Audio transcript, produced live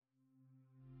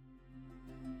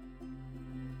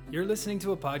You're listening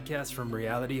to a podcast from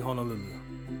Reality Honolulu.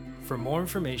 For more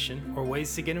information or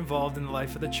ways to get involved in the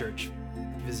life of the church,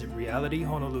 visit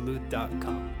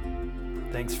realityhonolulu.com.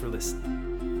 Thanks for listening.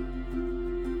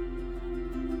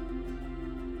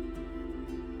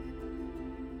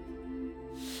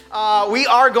 We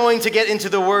are going to get into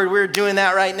the Word. We're doing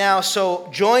that right now. So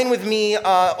join with me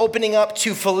opening up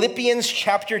to Philippians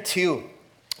chapter 2.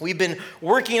 We've been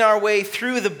working our way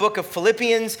through the book of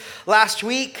Philippians. Last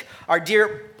week, our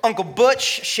dear Uncle Butch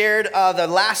shared the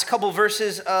last couple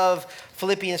verses of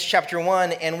Philippians chapter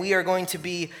 1, and we are going to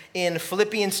be in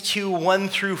Philippians 2, 1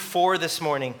 through 4 this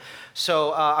morning.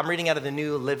 So I'm reading out of the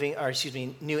New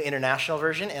International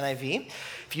Version, NIV.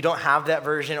 If you don't have that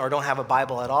version or don't have a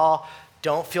Bible at all,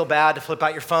 don't feel bad to flip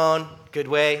out your phone. Good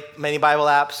way. Many Bible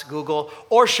apps, Google,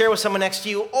 or share with someone next to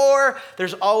you, or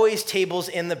there's always tables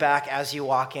in the back as you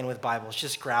walk in with Bibles.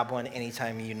 Just grab one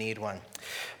anytime you need one.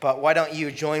 But why don't you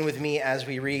join with me as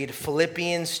we read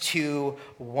Philippians 2,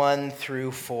 1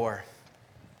 through 4.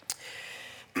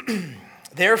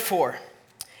 Therefore,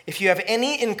 if you have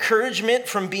any encouragement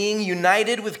from being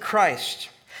united with Christ,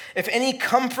 if any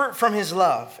comfort from his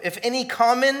love, if any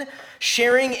common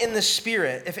sharing in the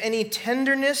Spirit, if any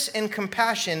tenderness and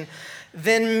compassion,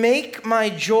 then make my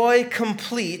joy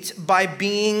complete by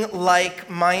being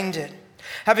like-minded,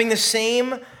 having the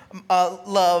same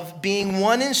love, being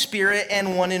one in spirit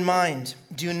and one in mind.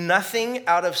 Do nothing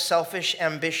out of selfish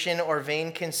ambition or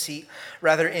vain conceit,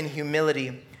 rather in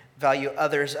humility value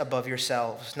others above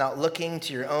yourselves, not looking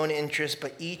to your own interests,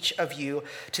 but each of you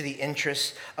to the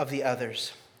interests of the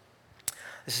others.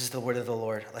 This is the word of the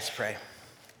Lord. Let's pray.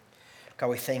 God,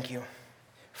 we thank you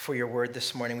for your word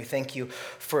this morning. We thank you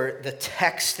for the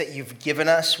text that you've given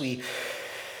us. We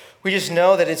just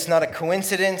know that it's not a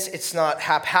coincidence. It's not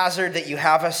haphazard that you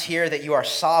have us here, that you are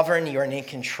sovereign, you are in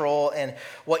control. And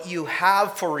what you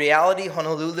have for Reality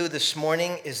Honolulu this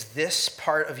morning is this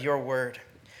part of your word.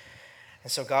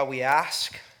 And so, God, we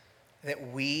ask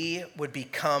that we would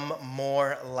become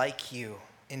more like you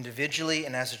individually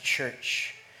and as a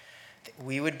church. That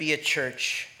we would be a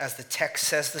church, as the text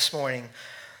says this morning,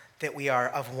 that we are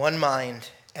of one mind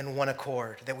and one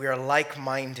accord, that we are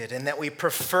like-minded, and that we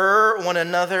prefer one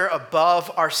another above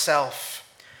ourselves.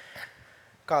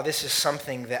 God, this is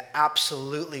something that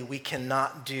absolutely we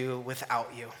cannot do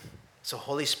without you. So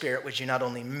Holy Spirit, would you not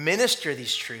only minister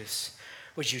these truths,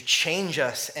 would you change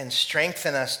us and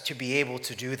strengthen us to be able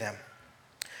to do them?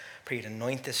 Pray you to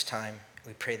anoint this time.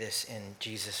 We pray this in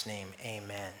Jesus' name,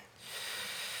 amen.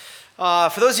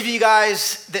 For those of you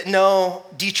guys that know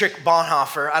Dietrich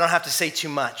Bonhoeffer, I don't have to say too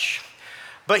much.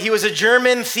 But he was a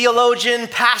German theologian,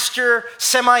 pastor,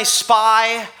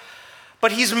 semi-spy.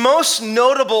 But he's most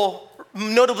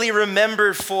notably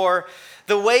remembered for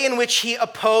the way in which he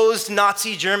opposed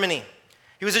Nazi Germany.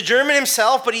 He was a German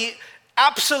himself, but he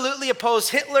absolutely opposed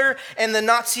Hitler and the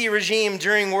Nazi regime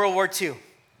during World War II.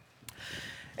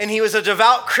 And he was a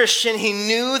devout Christian. He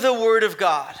knew the Word of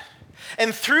God.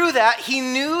 And through that, he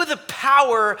knew the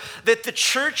power that the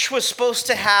church was supposed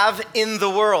to have in the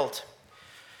world.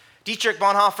 Dietrich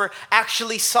Bonhoeffer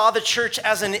actually saw the church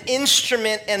as an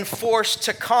instrument and force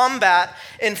to combat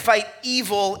and fight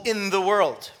evil in the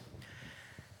world.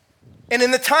 And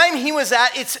in the time he was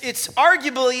at, it's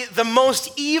arguably the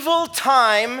most evil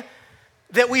time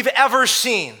that we've ever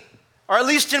seen, or at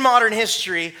least in modern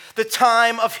history, the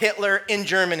time of Hitler in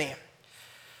Germany.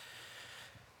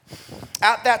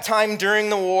 At that time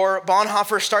during the war,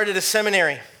 Bonhoeffer started a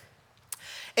seminary.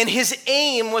 And his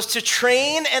aim was to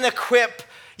train and equip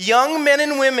young men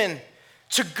and women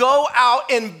to go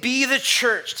out and be the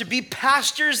church, to be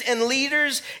pastors and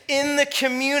leaders in the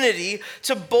community,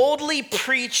 to boldly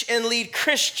preach and lead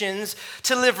Christians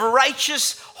to live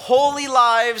righteous, holy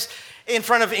lives in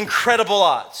front of incredible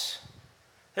odds.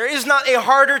 There is not a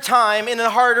harder time in a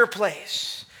harder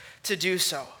place to do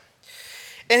so.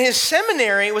 And his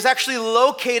seminary was actually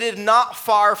located not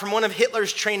far from one of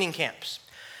Hitler's training camps.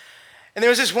 And there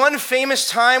was this one famous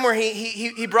time where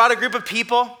he brought a group of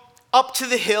people up to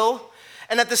the hill,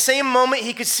 and at the same moment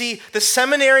he could see the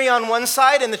seminary on one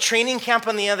side and the training camp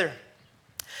on the other.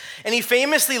 And he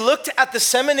famously looked at the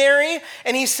seminary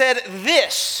and he said,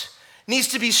 "This needs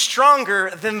to be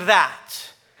stronger than that.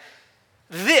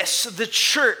 This, the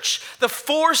church, the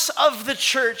force of the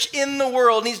church in the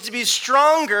world needs to be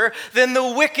stronger than the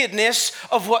wickedness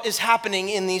of what is happening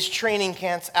in these training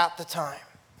camps at the time."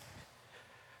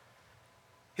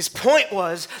 His point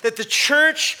was that the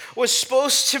church was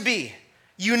supposed to be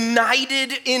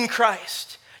united in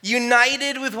Christ,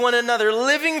 united with one another,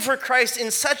 living for Christ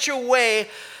in such a way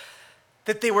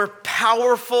that they were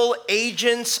powerful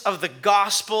agents of the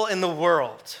gospel in the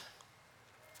world.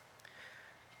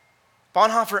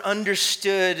 Bonhoeffer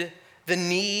understood the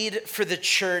need for the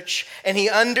church, and he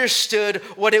understood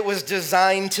what it was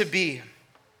designed to be.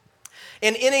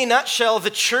 And in a nutshell, the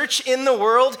church in the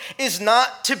world is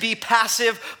not to be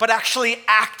passive, but actually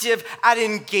active at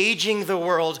engaging the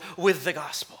world with the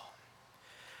gospel.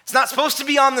 It's not supposed to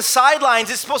be on the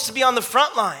sidelines, it's supposed to be on the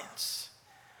front lines.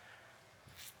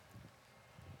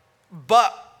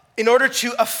 But in order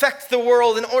to affect the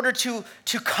world, in order to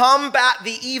combat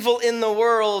the evil in the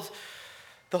world,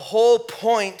 the whole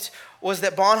point was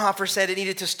that Bonhoeffer said it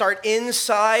needed to start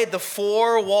inside the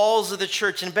four walls of the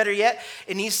church. And better yet,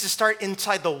 it needs to start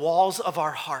inside the walls of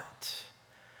our heart.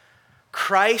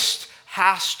 Christ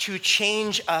has to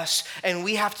change us, and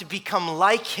we have to become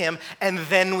like him, and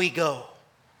then we go.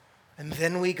 And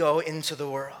then we go into the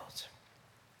world.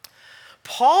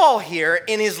 Paul here,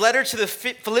 in his letter to the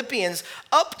Philippians,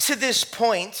 up to this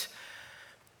point,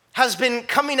 has been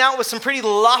coming out with some pretty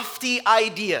lofty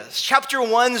ideas. Chapter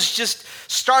 1's just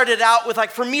started out with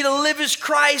for me to live is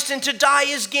Christ and to die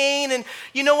is gain. And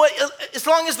you know what? As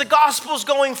long as the gospel's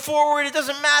going forward, it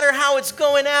doesn't matter how it's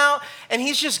going out. And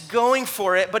he's just going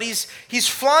for it, but he's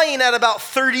flying at about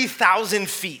 30,000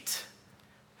 feet.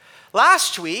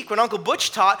 Last week, when Uncle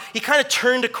Butch taught, he kind of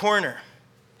turned a corner.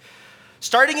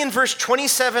 Starting in verse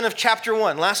 27 of chapter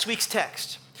 1, last week's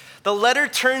text, the letter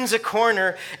turns a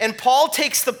corner, and Paul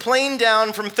takes the plane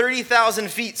down from 30,000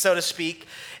 feet, so to speak,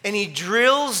 and he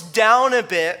drills down a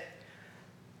bit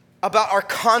about our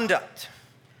conduct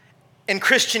and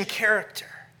Christian character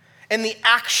and the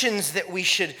actions that we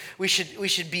should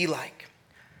be like.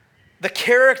 The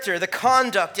character, the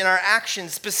conduct in our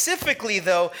actions. Specifically,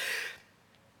 though,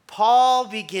 Paul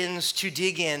begins to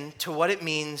dig into what it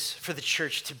means for the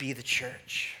church to be the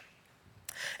church.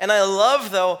 And I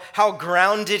love, though, how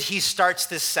grounded he starts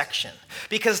this section.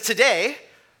 Because today,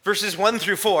 verses 1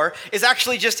 through 4, is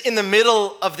actually just in the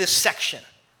middle of this section.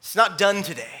 It's not done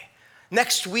today.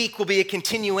 Next week will be a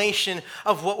continuation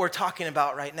of what we're talking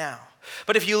about right now.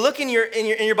 But if you look in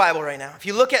your Bible right now, if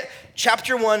you look at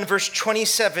chapter 1, verse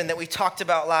 27 that we talked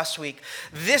about last week,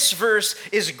 this verse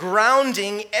is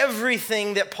grounding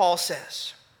everything that Paul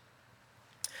says.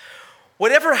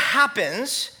 Whatever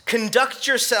happens, conduct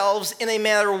yourselves in a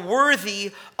manner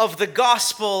worthy of the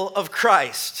gospel of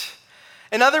Christ.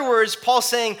 In other words, Paul's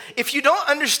saying, if you don't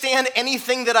understand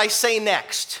anything that I say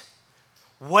next,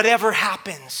 whatever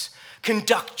happens,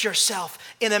 conduct yourself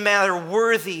in a manner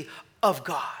worthy of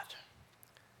God.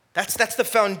 That's the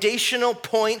foundational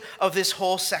point of this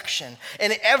whole section.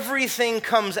 And everything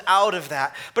comes out of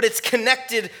that, but it's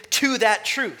connected to that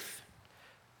truth.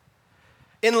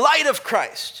 In light of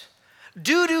Christ,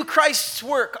 due to Christ's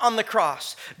work on the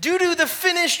cross, due to the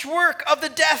finished work of the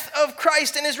death of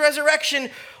Christ and his resurrection,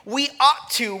 we ought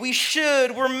to, we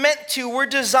should, we're meant to, we're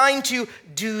designed to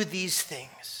do these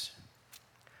things.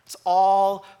 It's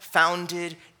all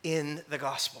founded in the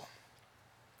gospel.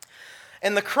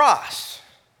 And the cross,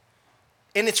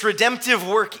 in its redemptive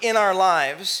work in our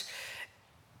lives,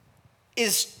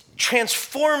 is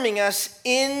transforming us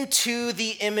into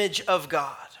the image of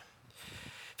God.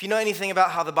 If you know anything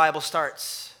about how the Bible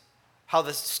starts, how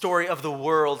the story of the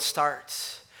world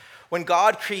starts, when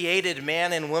God created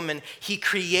man and woman, he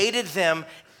created them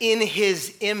in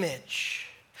his image.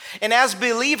 And as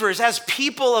believers, as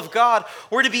people of God,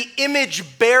 we're to be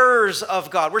image bearers of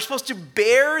God. We're supposed to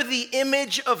bear the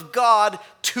image of God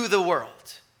to the world.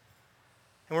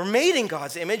 And we're made in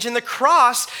God's image, and the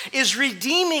cross is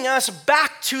redeeming us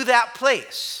back to that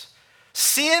place.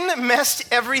 Sin messed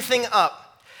everything up.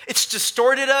 It's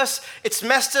distorted us. It's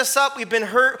messed us up. We've been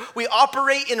hurt. We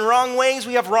operate in wrong ways.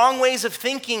 We have wrong ways of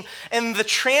thinking. And the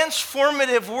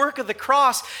transformative work of the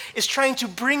cross is trying to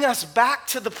bring us back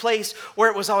to the place where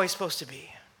it was always supposed to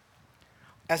be,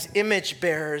 as image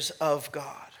bearers of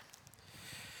God.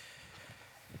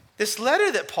 This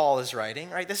letter that Paul is writing,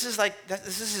 right? This is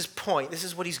his point. This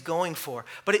is what he's going for.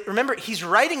 But remember, he's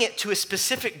writing it to a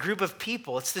specific group of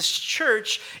people. It's this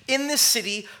church in this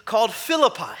city called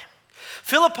Philippi.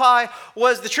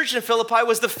 The church in Philippi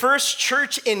was the first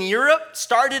church in Europe,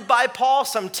 started by Paul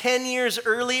some 10 years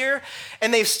earlier,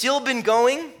 and they've still been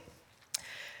going.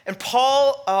 And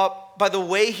Paul, by the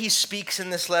way he speaks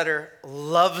in this letter,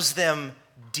 loves them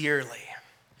dearly.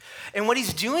 And what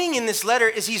he's doing in this letter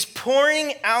is he's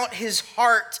pouring out his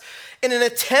heart in an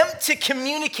attempt to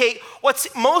communicate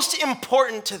what's most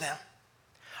important to them,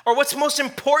 or what's most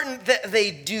important that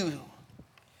they do.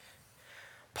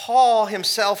 Paul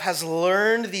himself has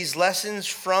learned these lessons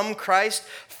from Christ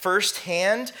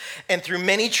firsthand and through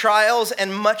many trials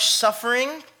and much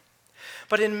suffering.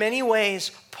 But in many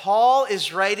ways, Paul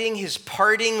is writing his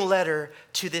parting letter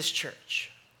to this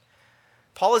church.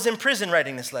 Paul is in prison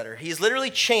writing this letter. He is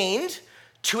literally chained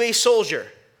to a soldier.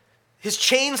 His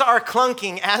chains are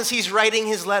clunking as he's writing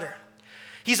his letter.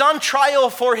 He's on trial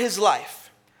for his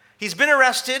life. He's been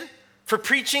arrested for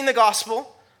preaching the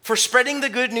gospel, for spreading the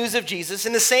good news of Jesus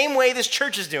in the same way this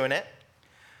church is doing it.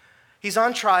 He's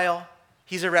on trial,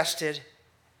 he's arrested,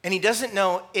 and he doesn't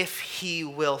know if he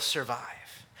will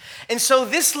survive. And so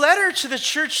this letter to the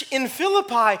church in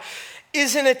Philippi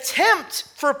is an attempt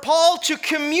for Paul to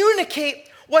communicate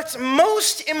what's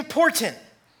most important.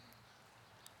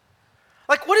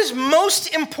 Like, what is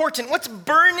most important? What's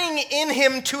burning in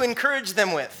him to encourage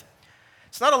them with?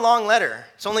 It's not a long letter.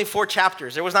 It's only 4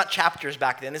 chapters. There was not chapters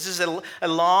back then. This is a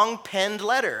long penned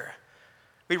letter.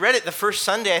 We read it the first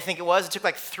Sunday, I think it was. It took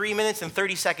like 3 minutes and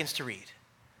 30 seconds to read.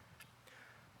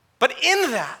 But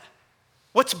in that,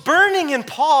 what's burning in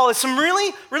Paul is some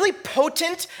really, really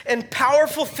potent and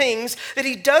powerful things that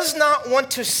he does not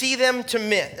want to see them to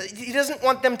miss. He doesn't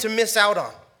want them to miss out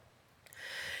on.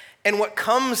 And what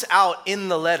comes out in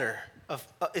the letter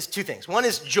is 2 things. One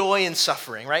is joy and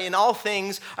suffering, right? In all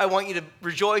things, I want you to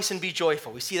rejoice and be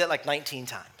joyful. We see that like 19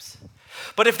 times.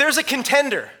 But if there's a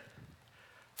contender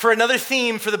for another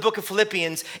theme for the book of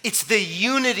Philippians, it's the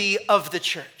unity of the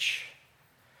church.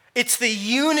 It's the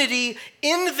unity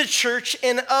in the church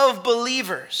and of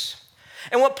believers.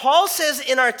 And what Paul says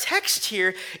in our text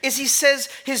here is he says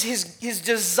his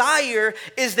desire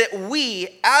is that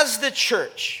we, as the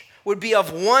church, would be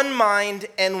of one mind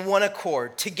and one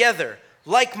accord, together,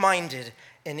 like-minded,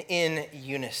 and in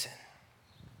unison.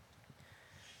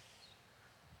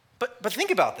 But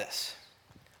think about this.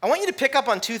 I want you to pick up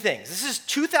on 2 things. This is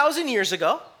 2,000 years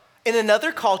ago, in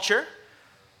another culture,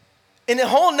 in a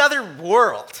whole nother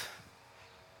world,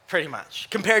 pretty much,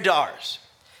 compared to ours.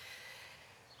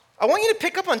 I want you to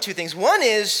pick up on 2 things. One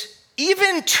is,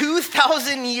 even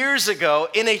 2,000 years ago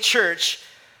in a church,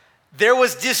 there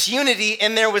was disunity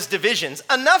and there was divisions.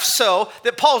 Enough so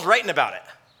that Paul's writing about it.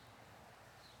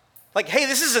 Like, hey,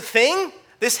 this is a thing.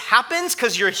 This happens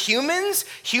because you're humans.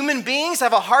 Human beings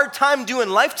have a hard time doing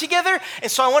life together.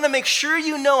 And so I want to make sure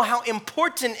you know how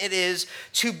important it is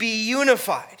to be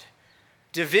unified.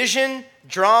 Division,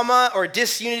 drama, or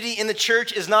disunity in the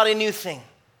church is not a new thing.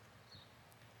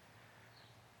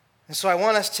 And so I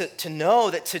want us to know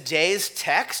that today's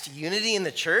text, unity in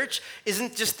the church,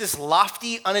 isn't just this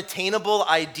lofty, unattainable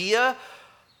idea,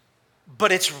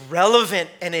 but it's relevant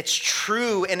and it's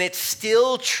true and it's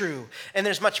still true. And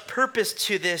there's much purpose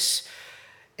to this,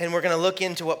 and we're going to look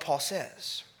into what Paul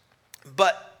says.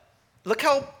 But look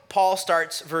how Paul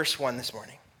starts verse 1 this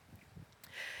morning.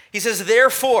 He says,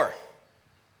 therefore.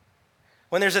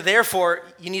 When there's a therefore,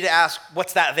 you need to ask,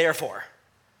 what's that therefore?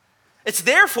 It's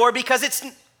therefore because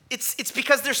it's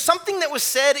because there's something that was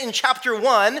said in chapter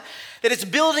 1 that it's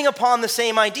building upon the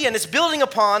same idea, and it's building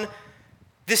upon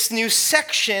this new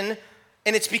section,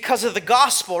 and it's because of the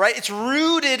gospel, right? It's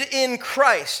rooted in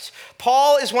Christ.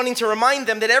 Paul is wanting to remind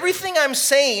them that everything I'm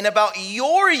saying about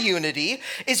your unity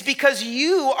is because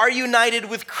you are united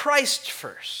with Christ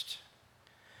first.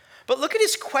 But look at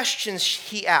his questions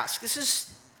he asks.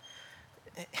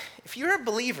 If you're a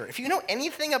believer, if you know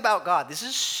anything about God, this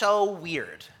is so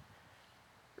weird.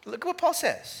 Look at what Paul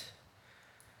says.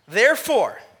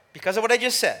 Therefore, because of what I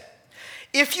just said,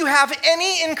 if you have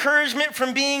any encouragement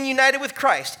from being united with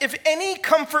Christ, if any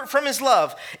comfort from his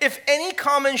love, if any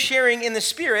common sharing in the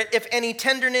Spirit, if any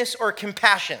tenderness or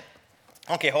compassion.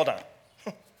 Okay, hold on.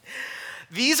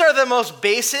 These are the most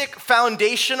basic,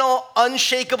 foundational,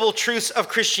 unshakable truths of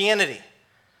Christianity.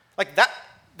 Like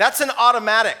that's an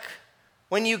automatic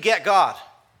when you get God.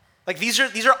 Like these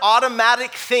are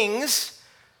automatic things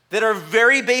that are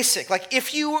very basic. Like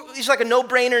these are like a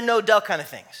no-brainer, no-duh kind of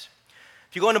things.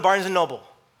 If you go into Barnes & Noble,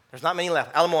 there's not many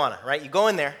left. Ala Moana, right? You go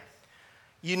in there.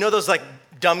 You know those like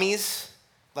dummies,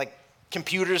 like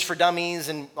computers for dummies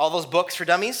and all those books for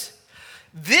dummies?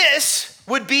 This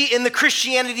would be in the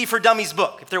Christianity for Dummies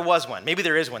book, if there was one. Maybe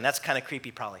there is one. That's kind of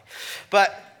creepy probably.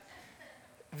 But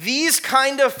these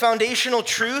kind of foundational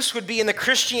truths would be in the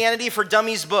Christianity for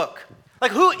Dummies book.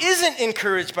 Like, who isn't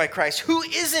encouraged by Christ? Who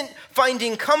isn't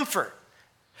finding comfort?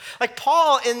 Like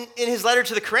Paul, in his letter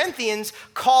to the Corinthians,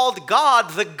 called God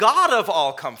the God of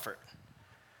all comfort.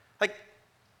 Like,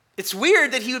 it's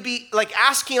weird that he would be like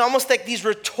asking almost like these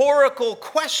rhetorical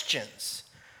questions.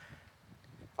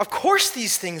 Of course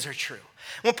these things are true.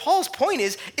 Well, Paul's point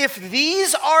is, if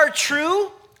these are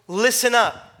true, listen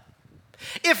up.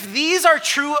 If these are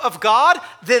true of God,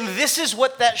 then this is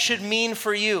what that should mean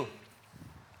for you.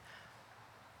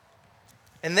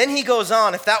 And then he goes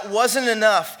on, if that wasn't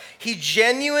enough, he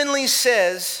genuinely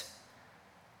says,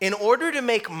 in order to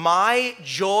make my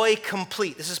joy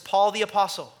complete, this is Paul the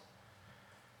Apostle,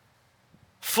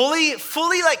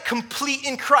 Fully like complete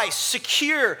in Christ,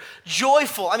 secure,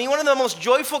 joyful. I mean, one of the most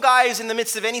joyful guys in the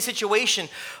midst of any situation.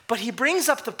 But he brings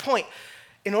up the point,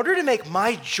 in order to make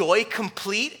my joy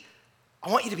complete,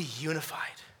 I want you to be unified.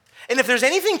 And if there's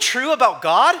anything true about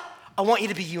God, I want you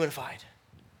to be unified.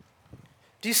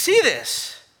 Do you see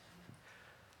this?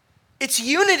 It's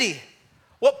unity.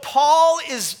 What Paul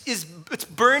it's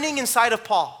burning inside of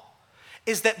Paul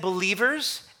is that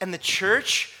believers and the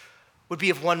church would be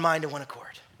of one mind and one accord.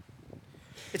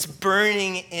 It's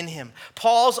burning in him.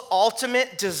 Paul's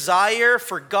ultimate desire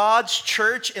for God's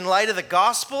church in light of the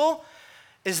gospel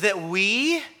is that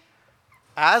we,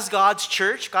 as God's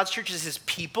church is his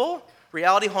people.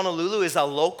 Reality Honolulu is a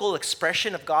local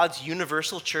expression of God's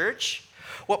universal church.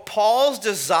 What Paul's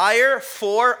desire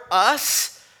for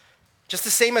us, just the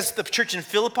same as the church in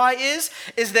Philippi is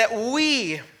that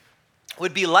we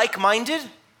would be like-minded.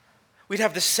 We'd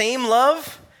have the same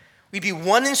love. We'd be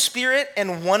one in spirit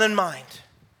and one in mind.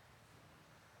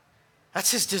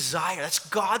 That's his desire. That's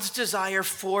God's desire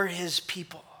for his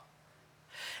people.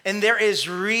 And there is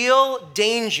real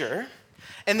danger,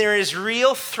 and there is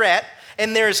real threat,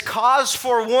 and there is cause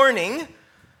for warning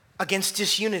against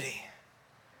disunity.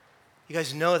 You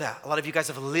guys know that. A lot of you guys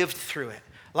have lived through it.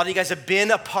 A lot of you guys have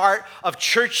been a part of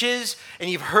churches, and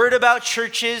you've heard about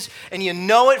churches, and you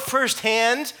know it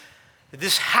firsthand that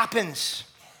this happens.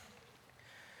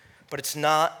 But it's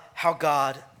not how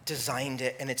God designed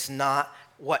it, and it's not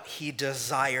what he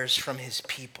desires from his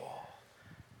people.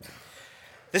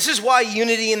 This is why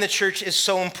unity in the church is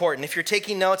so important. If you're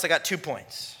taking notes, I got 2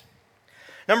 points.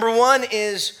 Number one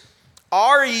is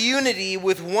our unity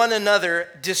with one another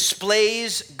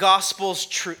displays gospel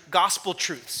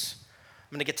truths.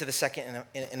 I'm going to get to the second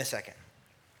in a second.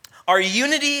 Our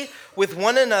unity with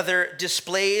one another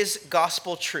displays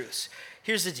gospel truths.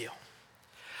 Here's the deal.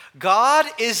 God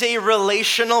is a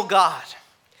relational God.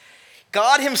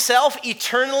 God himself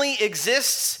eternally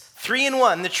exists, 3 in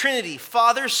 1, the Trinity,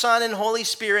 Father, Son, and Holy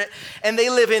Spirit, and they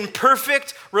live in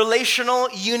perfect relational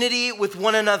unity with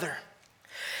one another.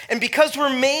 And because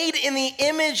we're made in the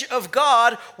image of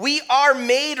God, we are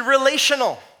made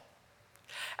relational.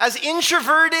 As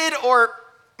introverted or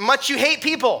much you hate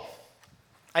people,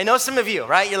 I know some of you,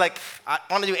 right? You're like, I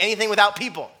don't want to do anything without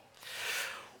people.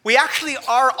 We actually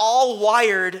are all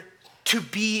wired to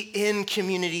be in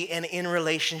community and in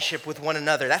relationship with one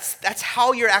another. That's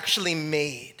how you're actually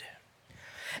made.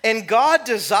 And God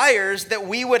desires that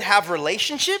we would have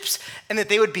relationships and that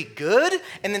they would be good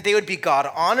and that they would be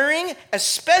God-honoring,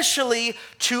 especially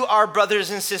to our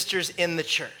brothers and sisters in the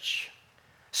church,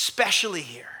 especially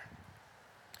here.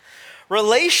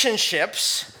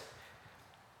 Relationships,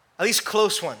 at least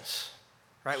close ones,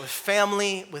 right? With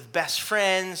family, with best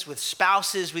friends, with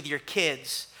spouses, with your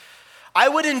kids. I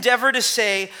would endeavor to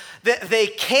say that they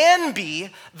can be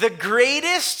the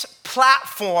greatest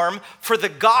platform for the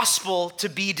gospel to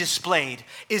be displayed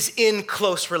is in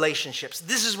close relationships.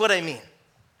 This is what I mean.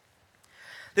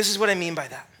 This is what I mean by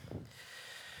that.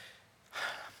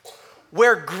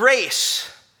 Where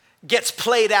grace gets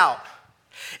played out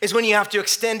is when you have to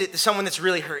extend it to someone that's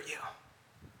really hurt you.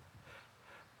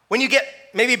 When you get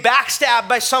maybe backstabbed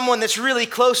by someone that's really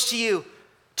close to you,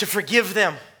 to forgive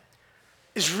them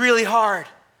is really hard.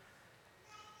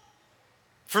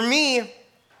 For me,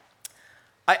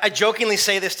 I jokingly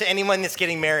say this to anyone that's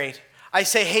getting married. I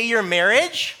say, hey, your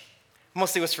marriage,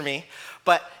 mostly was for me,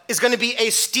 but is going to be a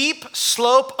steep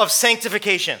slope of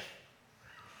sanctification.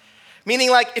 Meaning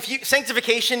like,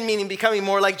 sanctification meaning becoming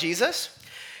more like Jesus.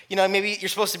 You know, maybe you're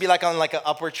supposed to be like on like an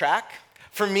upward track.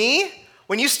 For me,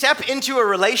 when you step into a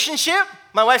relationship,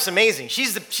 my wife's amazing.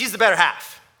 She's the better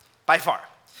half, by far.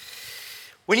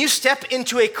 When you step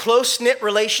into a close-knit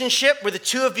relationship where the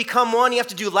two have become one, you have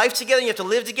to do life together, you have to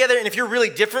live together, and if you're really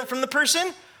different from the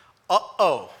person,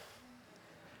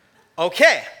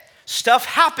 okay, stuff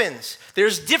happens.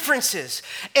 There's differences.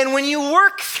 And when you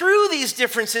work through these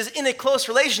differences in a close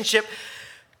relationship,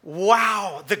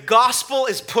 wow, the gospel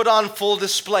is put on full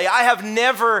display. I have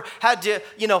never had to,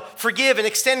 forgive and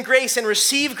extend grace and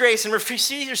receive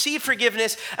receive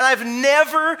forgiveness. And I've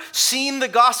never seen the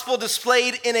gospel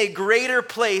displayed in a greater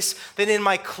place than in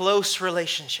my close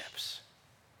relationships.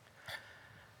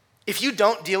 If you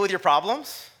don't deal with your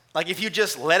problems, like if you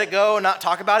just let it go and not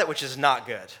talk about it, which is not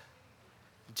good,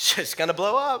 it's just gonna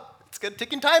blow up. It's a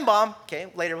ticking time bomb. Okay,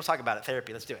 later we'll talk about it.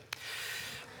 Therapy, let's do it.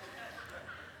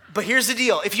 But here's the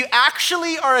deal. If you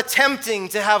actually are attempting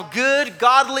to have good,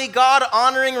 godly,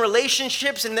 God-honoring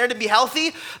relationships and they're to be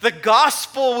healthy, the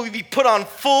gospel will be put on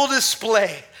full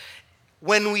display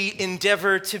when we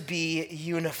endeavor to be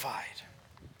unified.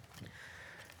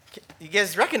 You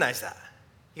guys recognize that?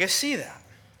 You guys see that?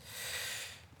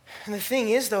 And the thing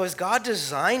is, though, is God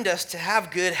designed us to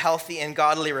have good, healthy, and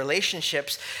godly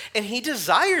relationships. And he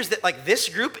desires that, like, this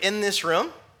group in this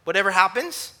room, whatever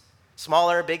happens,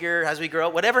 smaller, bigger, as we grow,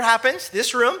 whatever happens,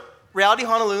 this room, Reality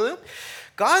Honolulu,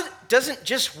 God doesn't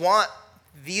just want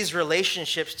these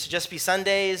relationships to just be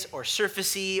Sundays or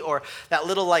surfacey or that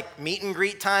little like meet and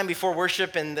greet time before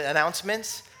worship and the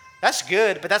announcements. That's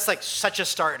good, but that's like such a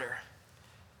starter.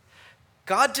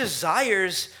 God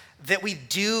desires that we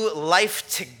do life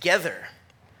together.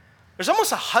 There's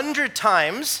almost 100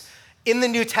 times in the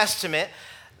New Testament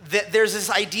that there's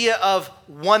this idea of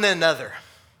one another,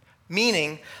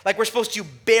 meaning like we're supposed to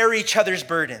bear each other's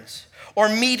burdens or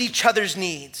meet each other's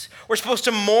needs. We're supposed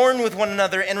to mourn with one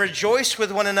another and rejoice with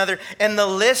one another, and the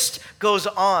list goes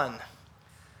on.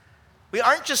 We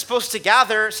aren't just supposed to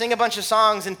gather, sing a bunch of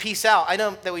songs, and peace out. I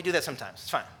know that we do that sometimes. It's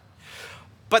fine.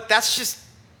 But that's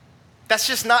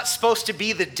just not supposed to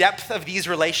be the depth of these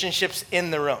relationships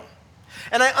in the room.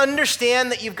 And I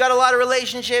understand that you've got a lot of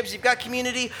relationships, you've got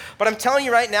community, but I'm telling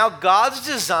you right now, God's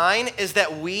design is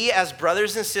that we as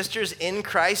brothers and sisters in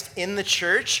Christ, in the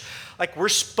church, like we're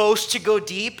supposed to go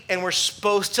deep and we're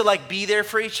supposed to like be there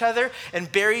for each other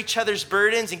and bear each other's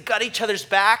burdens and gut each other's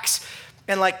backs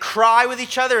and like cry with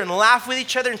each other and laugh with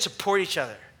each other and support each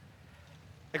other.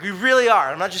 Like we really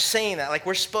are. I'm not just saying that. Like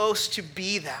we're supposed to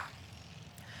be that.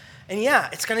 And yeah,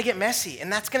 it's going to get messy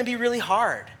and that's going to be really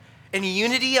hard. And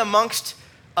unity amongst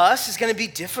us is going to be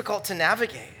difficult to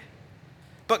navigate.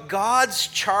 But God's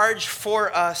charge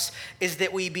for us is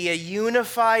that we be a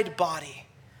unified body,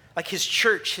 like his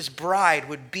church, his bride,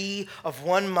 would be of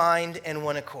one mind and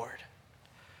one accord.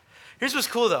 Here's what's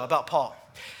cool, though, about Paul.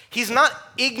 He's not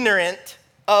ignorant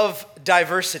of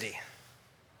diversity.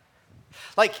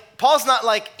 Like, Paul's not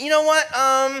like, you know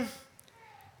what,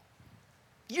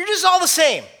 you're just all the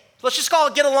same. Let's just all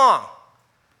get along.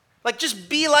 Like, just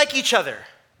be like each other.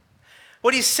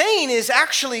 What he's saying is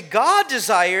actually God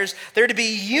desires there to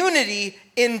be unity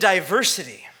in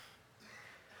diversity.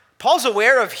 Paul's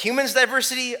aware of humans'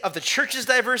 diversity, of the church's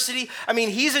diversity. I mean,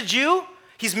 he's a Jew.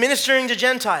 He's ministering to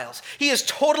Gentiles. He is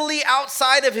totally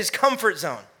outside of his comfort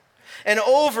zone. And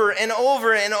over and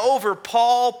over and over,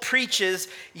 Paul preaches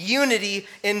unity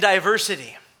in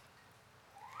diversity.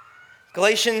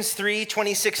 Galatians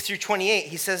 3:26 through 28,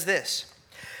 he says this.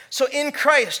 So in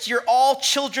Christ, you're all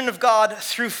children of God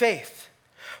through faith.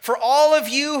 For all of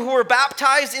you who are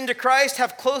baptized into Christ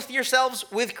have clothed yourselves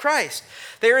with Christ.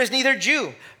 There is neither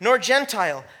Jew nor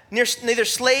Gentile, neither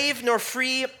slave nor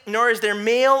free, nor is there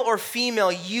male or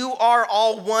female. You are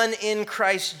all one in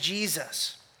Christ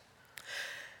Jesus.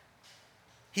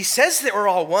 He says that we're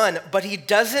all one, but he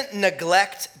doesn't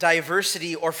neglect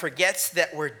diversity or forgets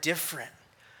that we're different.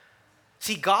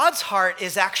 See, God's heart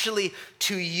is actually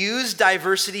to use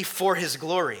diversity for his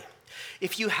glory.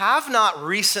 If you have not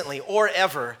recently or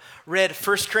ever read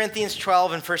 1 Corinthians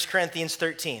 12 and 1 Corinthians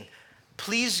 13,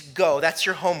 please go. That's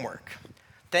your homework.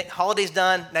 Holiday's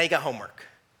done. Now you got homework.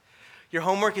 Your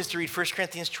homework is to read 1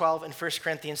 Corinthians 12 and 1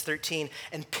 Corinthians 13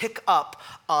 and pick up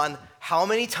on how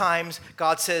many times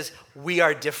God says, we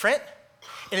are different,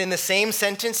 and in the same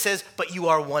sentence says, but you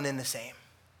are one in the same.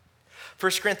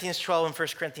 1 Corinthians 12 and 1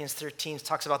 Corinthians 13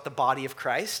 talks about the body of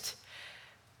Christ.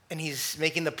 And he's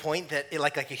making the point that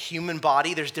like a human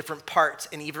body, there's different parts,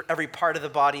 and every part of the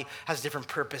body has different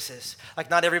purposes. Like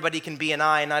not everybody can be an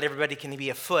eye, and not everybody can be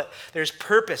a foot. There's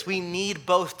purpose. We need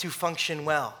both to function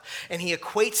well. And he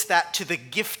equates that to the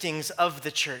giftings of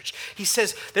the church. He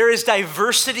says there is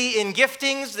diversity in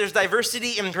giftings, there's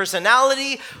diversity in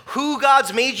personality. Who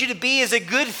God's made you to be is a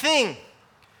good thing.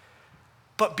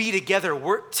 But be together,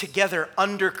 work together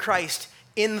under Christ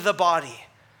in the body.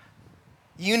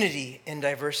 Unity in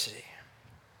diversity.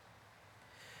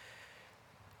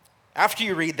 After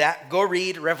you read that, go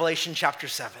read Revelation chapter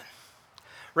 7.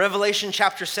 Revelation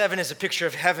chapter 7 is a picture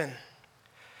of heaven.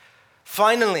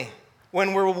 Finally,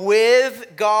 when we're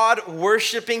with God,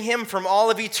 worshiping him from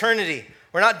all of eternity,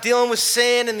 we're not dealing with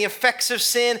sin and the effects of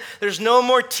sin. There's no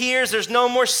more tears. There's no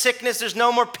more sickness. There's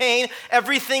no more pain.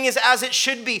 Everything is as it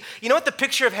should be. You know what the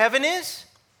picture of heaven is?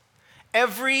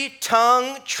 Every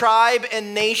tongue, tribe,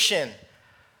 and nation.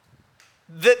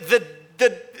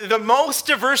 The most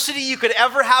diversity you could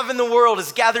ever have in the world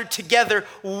is gathered together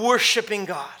worshiping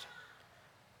God.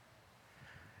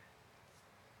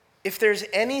 If there's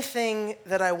anything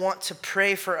that I want to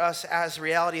pray for us as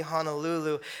Reality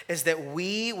Honolulu is that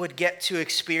we would get to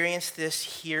experience this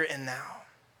here and now.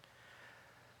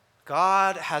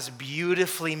 God has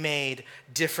beautifully made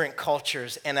different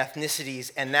cultures and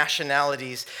ethnicities and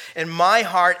nationalities. And my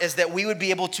heart is that we would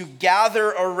be able to gather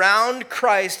around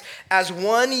Christ as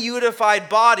one unified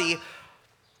body,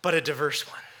 but a diverse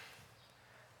one.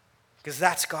 Because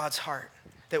that's God's heart,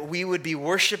 that we would be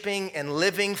worshiping and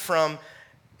living from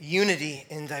unity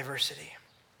in diversity.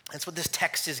 That's what this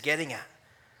text is getting at.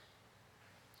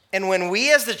 And when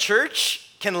we as the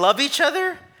church can love each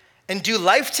other and do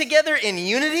life together in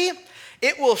unity,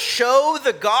 it will show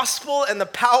the gospel and the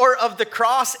power of the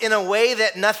cross in a way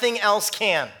that nothing else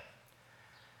can.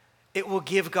 It will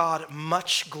give God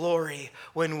much glory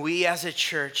when we as a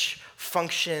church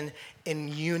function in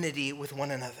unity with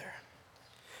one another.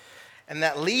 And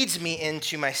that leads me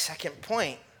into my second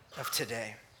point of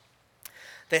today.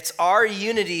 That's our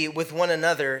unity with one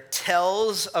another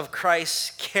tells of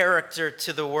Christ's character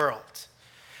to the world.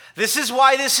 This is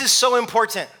why this is so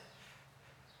important.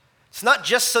 It's not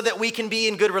just so that we can be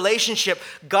in good relationship.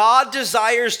 God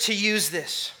desires to use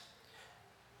this.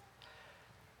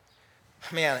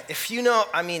 Man, if you know,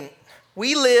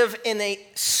 we live in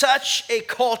such a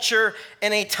culture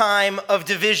and a time of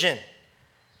division.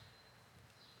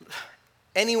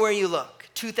 Anywhere you look,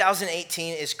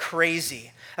 2018 is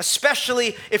crazy,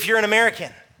 especially if you're an American,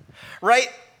 right?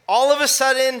 All of a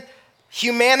sudden,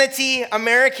 humanity,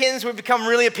 Americans, we've become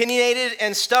really opinionated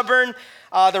and stubborn.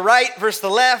 The right versus the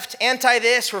left,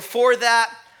 anti-this, we're for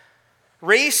that.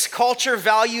 Race, culture,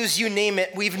 values, you name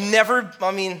it. We've never,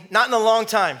 not in a long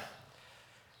time,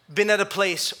 been at a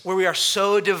place where we are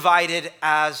so divided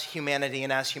as humanity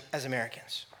and as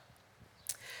Americans.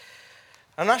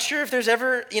 I'm not sure if there's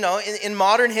ever, in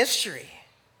modern history.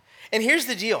 And here's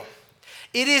the deal.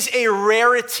 It is a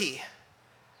rarity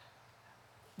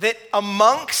that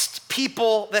amongst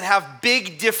people that have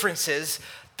big differences,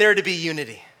 there to be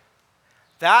unity.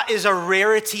 That is a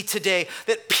rarity today,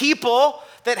 that people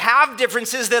that have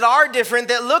differences, that are different,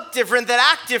 that look different, that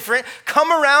act different,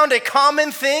 come around a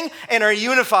common thing and are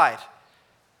unified.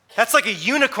 That's like a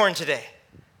unicorn today.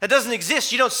 That doesn't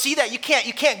exist. You don't see that. You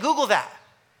can't Google that.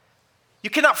 You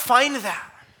cannot find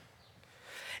that.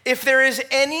 If there is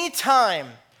any time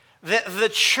that the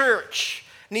church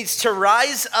needs to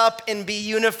rise up and be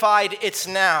unified, it's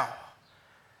now.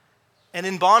 And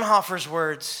in Bonhoeffer's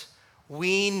words,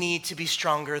 we need to be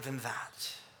stronger than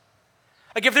that.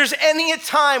 Like if there's any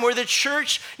time where the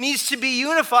church needs to be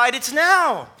unified, it's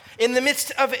now, in the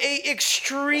midst of an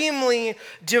extremely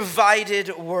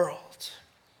divided world.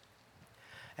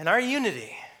 And our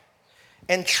unity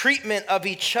and treatment of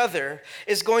each other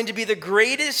is going to be the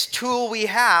greatest tool we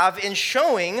have in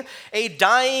showing a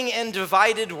dying and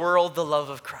divided world the love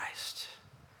of Christ.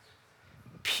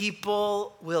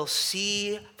 People will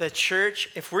see the church,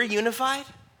 if we're unified,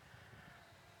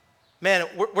 man,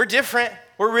 we're different.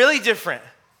 We're really different.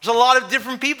 There's a lot of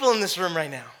different people in this room right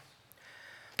now.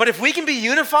 But if we can be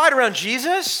unified around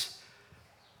Jesus,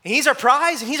 and he's our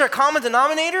prize, and he's our common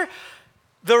denominator,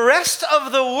 the rest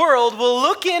of the world will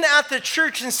look in at the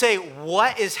church and say,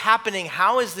 what is happening?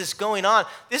 How is this going on?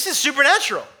 This is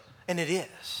supernatural. And it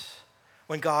is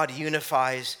when God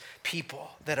unifies people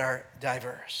that are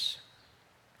diverse.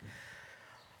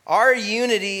 Our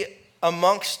unity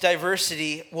amongst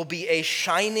diversity will be a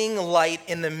shining light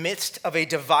in the midst of a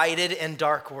divided and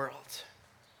dark world.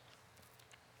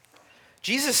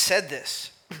 Jesus said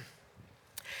this.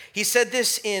 He said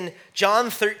this in John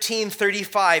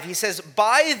 13:35. He says,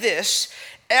 by this,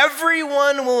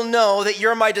 everyone will know that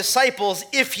you're my disciples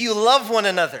if you love one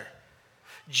another.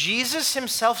 Jesus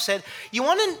himself said, you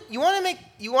want to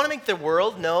make the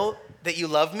world know that you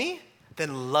love me?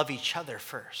 Then love each other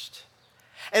first.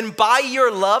 And by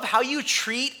your love, how you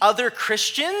treat other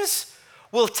Christians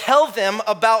will tell them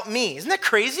about me. Isn't that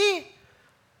crazy?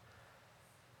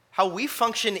 How we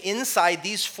function inside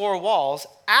these four walls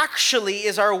actually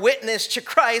is our witness to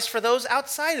Christ for those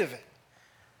outside of it.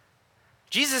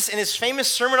 Jesus, in his famous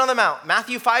Sermon on the Mount,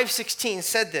 Matthew 5:16,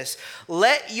 said this,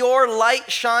 let your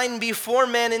light shine before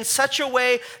men in such a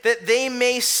way that they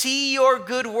may see your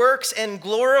good works and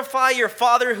glorify your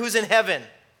Father who's in heaven.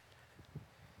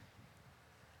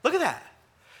 Look at that.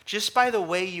 Just by the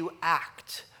way you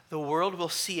act, the world will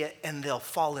see it and they'll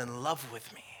fall in love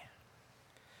with me.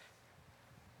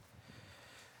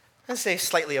 I'm going to say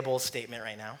slightly a bold statement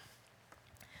right now.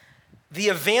 The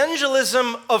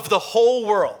evangelism of the whole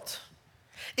world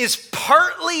is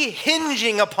partly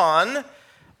hinging upon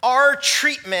our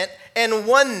treatment and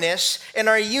oneness and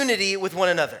our unity with one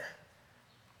another.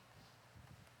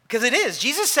 Because it is.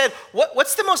 Jesus said,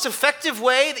 what's the most effective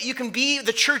way that you can be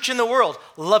the church in the world?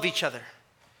 Love each other.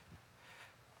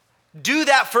 Do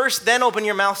that first, then open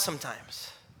your mouth sometimes.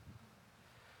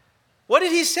 What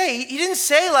did he say? He didn't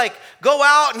say like, go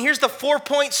out and here's the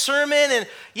 4-point sermon. And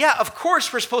yeah, of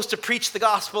course we're supposed to preach the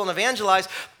gospel and evangelize.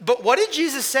 But what did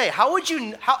Jesus say? How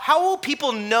will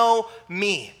people know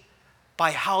me?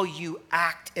 By how you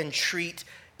act and treat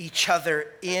each other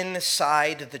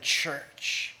inside the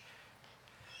church.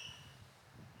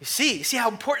 You see how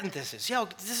important this is. See how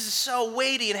this is so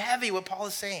weighty and heavy what Paul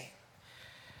is saying.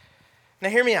 Now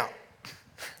hear me out.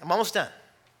 I'm almost done.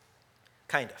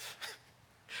 Kind of.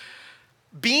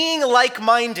 Being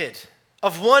like-minded,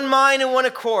 of one mind and one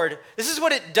accord, this is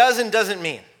what it does and doesn't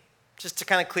mean, just to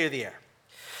kind of clear the air.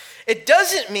 It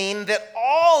doesn't mean that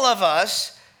all of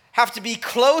us have to be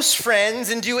close friends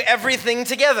and do everything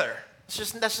together.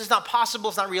 That's just not possible,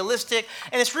 it's not realistic,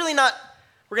 and it's really not,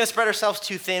 we're going to spread ourselves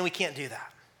too thin, we can't do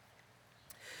that.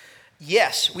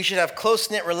 Yes, we should have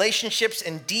close-knit relationships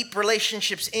and deep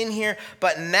relationships in here,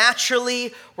 but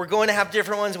naturally, we're going to have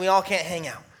different ones and we all can't hang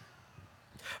out.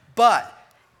 But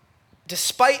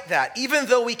despite that, even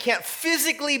though we can't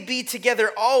physically be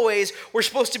together always, we're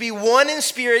supposed to be one in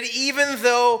spirit, even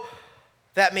though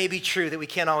that may be true, that we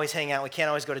can't always hang out, we can't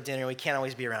always go to dinner, we can't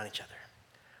always be around each other.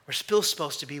 We're still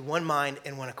supposed to be one mind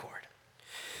and one accord.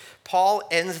 Paul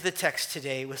ends the text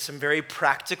today with some very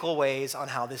practical ways on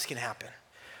how this can happen.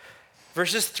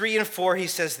 Verses 3 and 4, he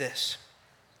says this: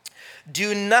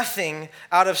 do nothing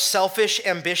out of selfish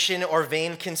ambition or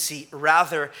vain conceit.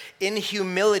 Rather, in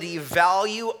humility,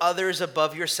 value others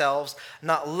above yourselves,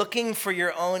 not looking for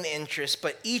your own interests,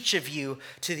 but each of you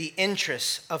to the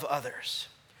interests of others.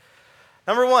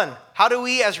 Number one, how do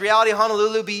we as Reality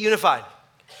Honolulu be unified?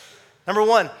 Number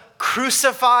one,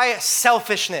 crucify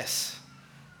selfishness.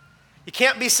 You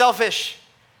can't be selfish.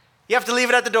 You have to leave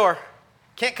it at the door.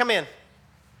 Can't come in.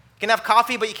 You can have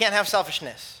coffee, but you can't have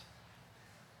selfishness.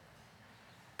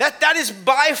 That is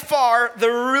by far the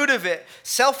root of it.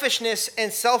 Selfishness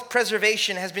and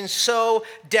self-preservation has been so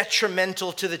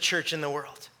detrimental to the church and the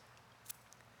world.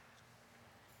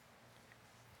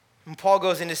 And Paul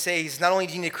goes in to say, not only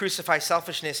do you need to crucify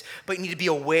selfishness, but you need to be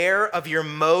aware of your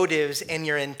motives and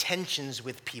your intentions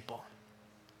with people.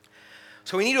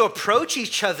 So we need to approach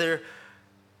each other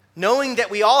knowing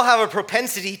that we all have a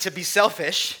propensity to be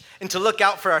selfish and to look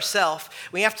out for ourselves.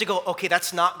 We have to go, okay,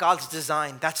 that's not God's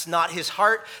design. That's not his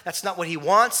heart. That's not what he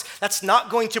wants. That's not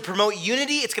going to promote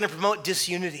unity. It's going to promote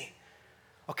disunity.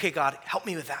 Okay, God, help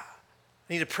me with that.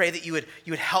 I need to pray that you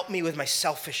would help me with my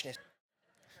selfishness.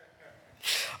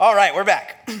 All right, we're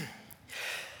back.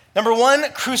 Number one,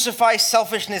 crucify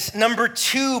selfishness. Number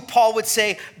two, Paul would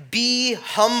say, be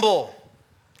humble.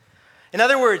 In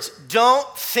other words, don't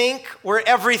think we're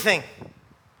everything,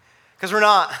 because we're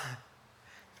not.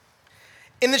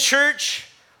 In the church,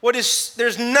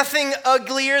 there's nothing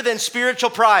uglier than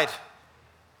spiritual pride.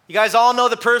 You guys all know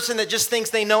the person that just thinks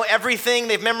they know everything.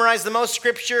 They've memorized the most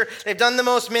scripture. They've done the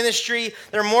most ministry.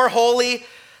 They're more holy.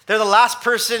 They're the last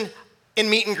person in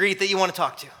meet and greet that you want to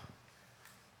talk to.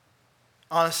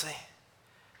 Honestly.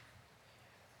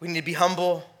 We need to be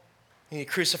humble. We need to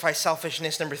crucify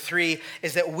selfishness. Number three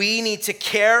is that we need to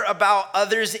care about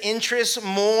others' interests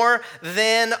more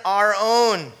than our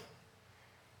own.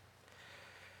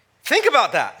 Think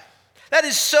about that. That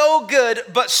is so good,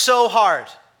 but so hard.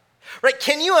 Right?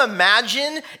 Can you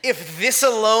imagine if this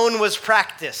alone was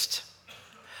practiced?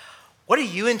 What are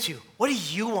you into? What do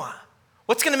you want?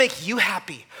 What's going to make you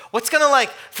happy? What's going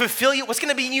to fulfill you? What's going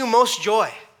to bring you most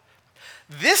joy?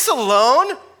 This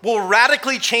alone will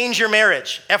radically change your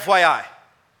marriage, FYI.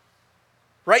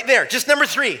 Right there, just number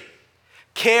three.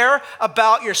 Care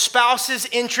about your spouse's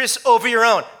interests over your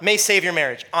own. May save your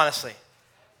marriage, honestly.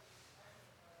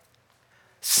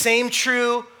 Same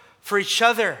true for each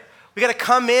other. We got to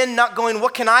come in not going,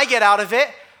 what can I get out of it?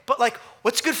 But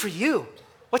what's good for you?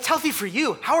 What's healthy for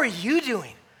you? How are you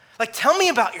doing? Tell me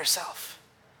about yourself.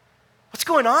 What's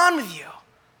going on with you?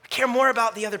 We care more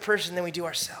about the other person than we do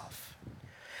ourselves.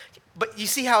 But you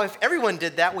see how if everyone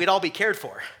did that, we'd all be cared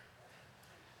for.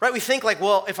 Right? We think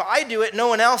well, if I do it, no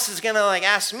one else is going to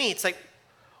ask me. It's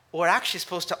we're actually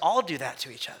supposed to all do that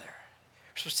to each other.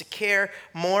 We're supposed to care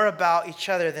more about each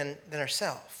other than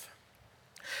ourselves.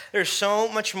 There's so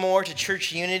much more to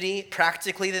church unity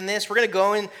practically than this. We're going to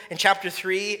go in chapter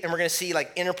 3, and we're going to see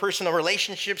interpersonal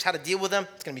relationships, how to deal with them.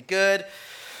 It's going to be good.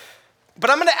 But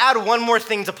I'm going to add one more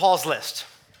thing to Paul's list.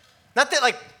 Not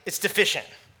that it's deficient,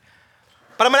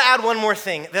 but I'm going to add one more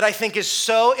thing that I think is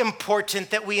so important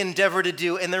that we endeavor to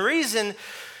do. And the reason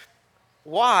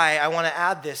why I want to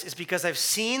add this is because I've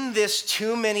seen this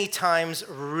too many times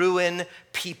ruin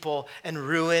people and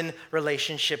ruin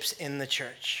relationships in the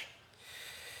church.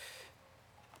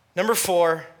 Number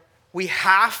 4, we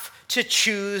have to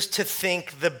choose to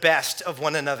think the best of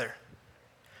one another.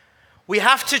 We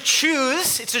have to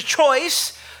choose, it's a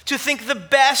choice, to think the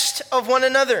best of one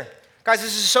another. Guys,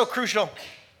 this is so crucial.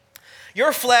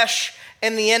 Your flesh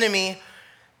and the enemy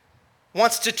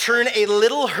wants to turn a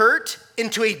little hurt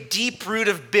into a deep root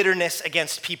of bitterness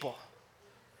against people.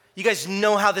 You guys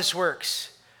know how this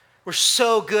works. We're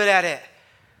so good at it.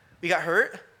 We got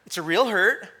hurt. It's a real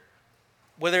hurt.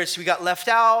 Whether it's we got left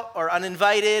out or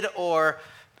uninvited or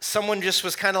someone just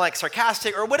was kind of like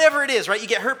sarcastic or whatever it is, right? You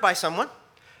get hurt by someone.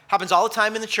 Happens all the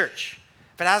time in the church.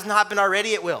 If it hasn't happened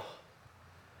already, it will.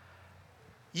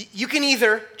 You can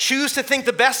either choose to think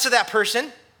the best of that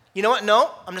person. You know what?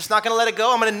 No, I'm just not going to let it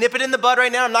go. I'm going to nip it in the bud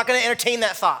right now. I'm not going to entertain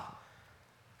that thought.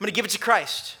 I'm going to give it to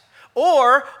Christ.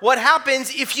 Or what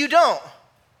happens if you don't?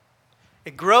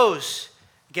 It grows.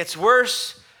 It gets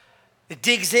worse. It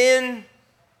digs in.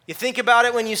 You think about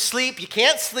it when you sleep. You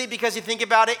can't sleep because you think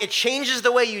about it. It changes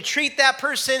the way you treat that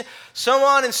person, so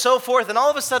on and so forth. And all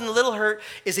of a sudden, a little hurt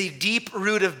is a deep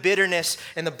root of bitterness.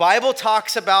 And the Bible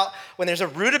talks about when there's a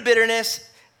root of bitterness,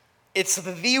 it's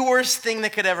the worst thing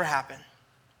that could ever happen.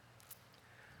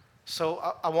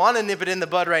 So I want to nip it in the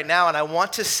bud right now, and I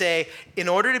want to say, in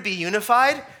order to be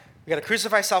unified, we got to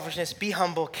crucify selfishness, be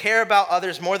humble, care about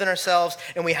others more than ourselves,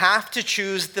 and we have to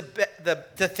choose to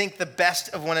think the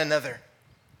best of one another.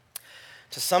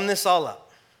 To sum this all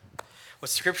up, what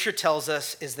Scripture tells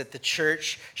us is that the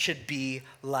church should be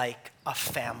like a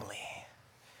family.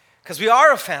 Because we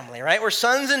are a family, right? We're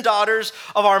sons and daughters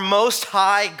of our Most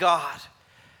High God.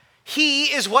 He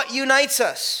is what unites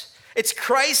us. It's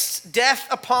Christ's death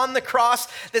upon the cross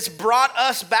that's brought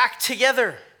us back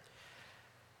together.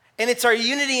 And it's our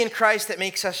unity in Christ that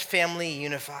makes us family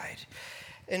unified.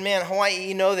 And man, Hawaii,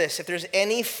 you know this. If there's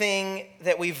anything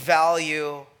that we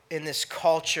value in this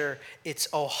culture, it's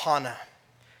ohana.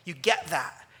 You get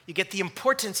that. You get the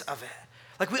importance of it.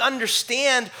 Like we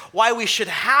understand why we should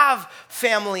have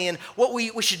family and what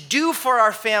we should do for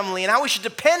our family and how we should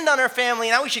depend on our family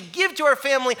and how we should give to our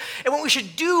family and what we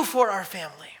should do for our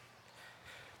family.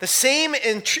 The same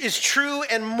is true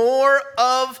and more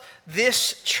of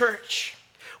this church.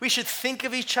 We should think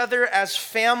of each other as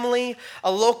family,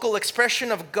 a local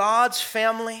expression of God's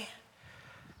family.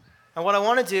 And what I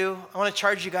want to do, I want to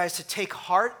charge you guys to take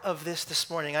heart of this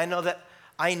morning. I know that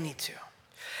I need to.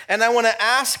 And I want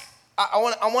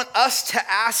us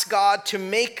to ask God to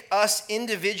make us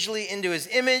individually into his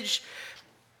image.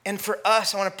 And for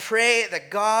us, I want to pray that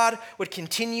God would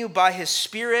continue by his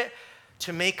Spirit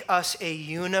to make us a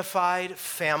unified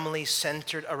family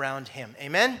centered around him.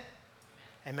 Amen?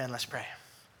 Amen. Let's pray.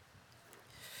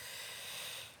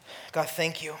 God,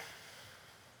 thank you.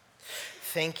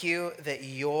 Thank you that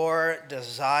your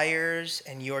desires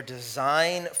and your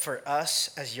design for us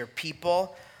as your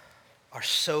people are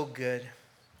so good.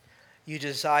 You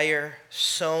desire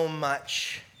so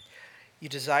much. You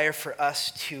desire for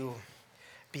us to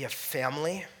be a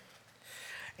family.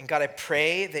 And God, I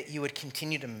pray that you would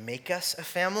continue to make us a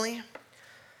family.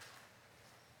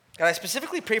 God, I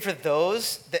specifically pray for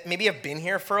those that maybe have been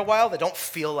here for a while that don't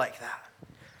feel like that.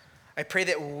 I pray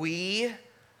that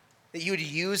you would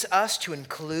use us to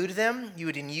include them. You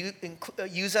would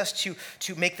use us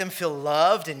to make them feel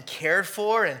loved and cared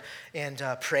for and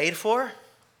prayed for.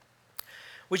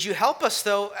 Would you help us,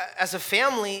 though, as a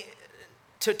family,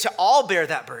 to all bear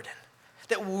that burden?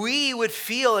 That we would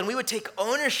feel and we would take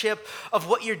ownership of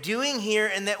what you're doing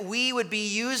here and that we would be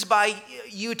used by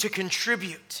you to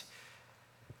contribute.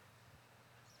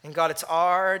 And God, it's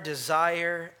our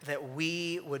desire that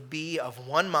we would be of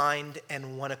one mind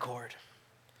and one accord.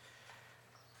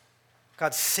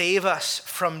 God, save us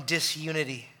from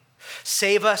disunity.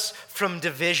 Save us from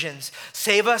divisions.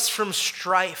 Save us from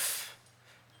strife.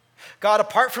 God,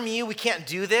 apart from you, we can't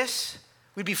do this.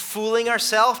 We'd be fooling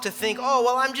ourselves to think, oh,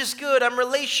 well, I'm just good. I'm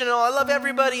relational. I love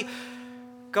everybody.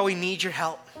 God, we need your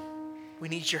help. We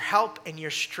need your help and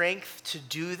your strength to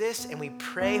do this. And we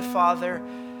pray, Father,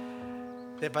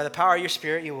 that by the power of your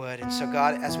Spirit you would. And so,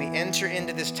 God, as we enter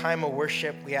into this time of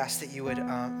worship, we ask that you would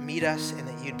meet us and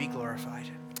that you'd be glorified.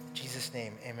 In Jesus'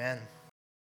 name, amen.